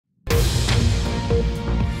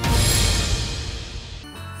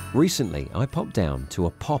Recently, I popped down to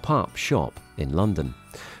a pop-up shop in London.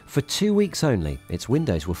 For 2 weeks only, its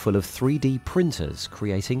windows were full of 3D printers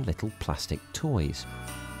creating little plastic toys.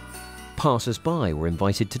 Passers-by were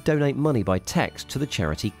invited to donate money by text to the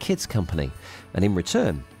charity Kids Company, and in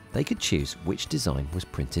return, they could choose which design was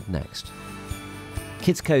printed next.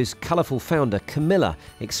 Kidsco's colourful founder, Camilla,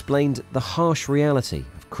 explained the harsh reality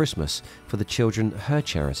of Christmas for the children her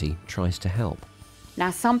charity tries to help.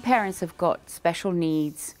 Now, some parents have got special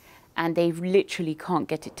needs and they literally can't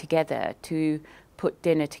get it together to put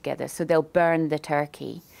dinner together, so they'll burn the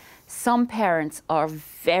turkey. Some parents are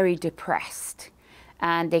very depressed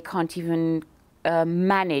and they can't even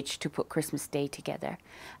manage to put Christmas Day together.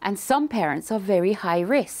 And some parents are very high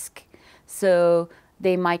risk, so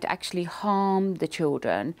they might actually harm the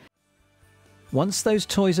children. Once those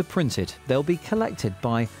toys are printed, they'll be collected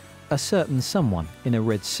by a certain someone in a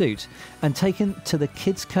red suit and taken to the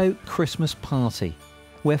Kidsco Christmas party,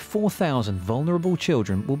 where 4,000 vulnerable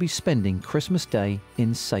children will be spending Christmas Day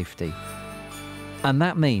in safety. And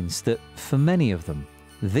that means that for many of them,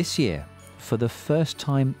 this year, for the first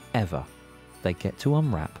time ever, they get to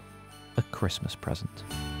unwrap a Christmas present.